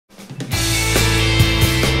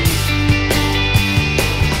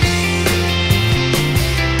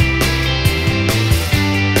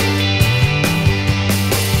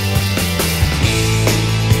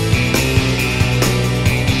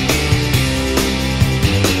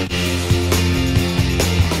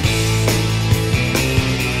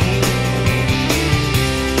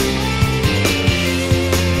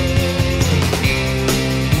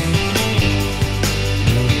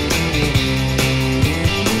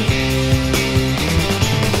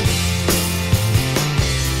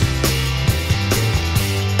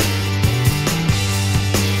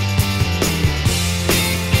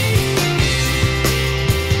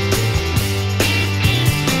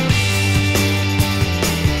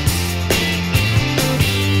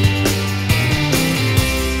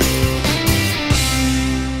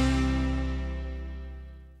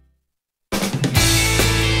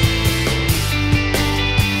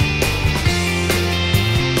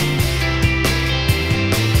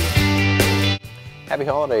happy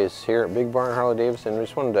holidays here at Big Barn Harley-Davidson. We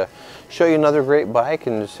just wanted to show you another great bike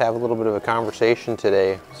and just have a little bit of a conversation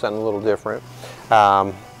today, something a little different.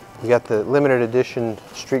 We got the limited edition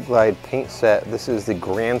Street Glide paint set. This is the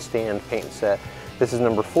Grandstand paint set. This is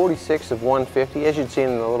number 46 of 150, as you'd seen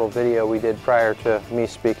in the little video we did prior to me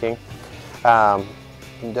speaking.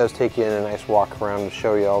 It does take you in a nice walk around to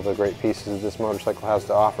show you all the great pieces this motorcycle has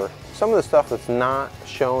to offer. Some of the stuff that's not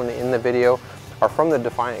shown in the video are from the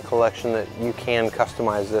Defiant collection that you can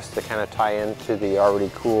customize this to kind of tie into the already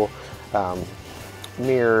cool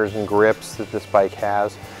mirrors and grips that this bike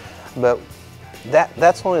has. But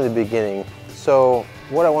that's only the beginning. So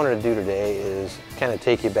what I wanted to do today is kind of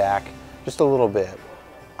take you back just a little bit.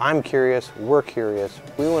 I'm curious, we're curious,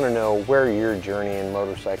 we want to know where your journey in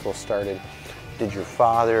motorcycles started. Did your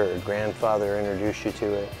father or grandfather introduce you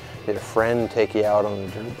to it? Did a friend take you out on a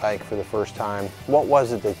dirt bike for the first time? What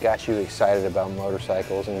was it that got you excited about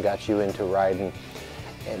motorcycles and got you into riding?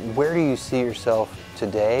 And where do you see yourself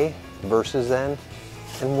today versus then?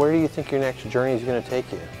 And where do you think your next journey is going to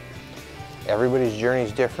take you? Everybody's journey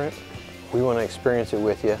is different. We want to experience it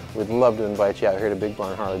with you. We'd love to invite you out here to Big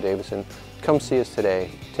Barn Harley-Davidson. Come see us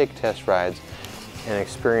today, take test rides, and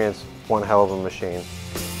experience one hell of a machine.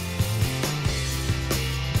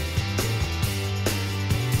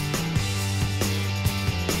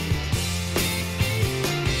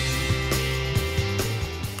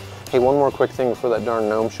 Hey, one more quick thing before that darn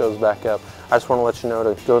gnome shows back up. I just want to let you know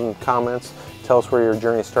to go in the comments, tell us where your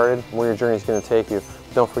journey started, where your journey is going to take you.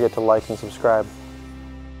 Don't forget to like and subscribe.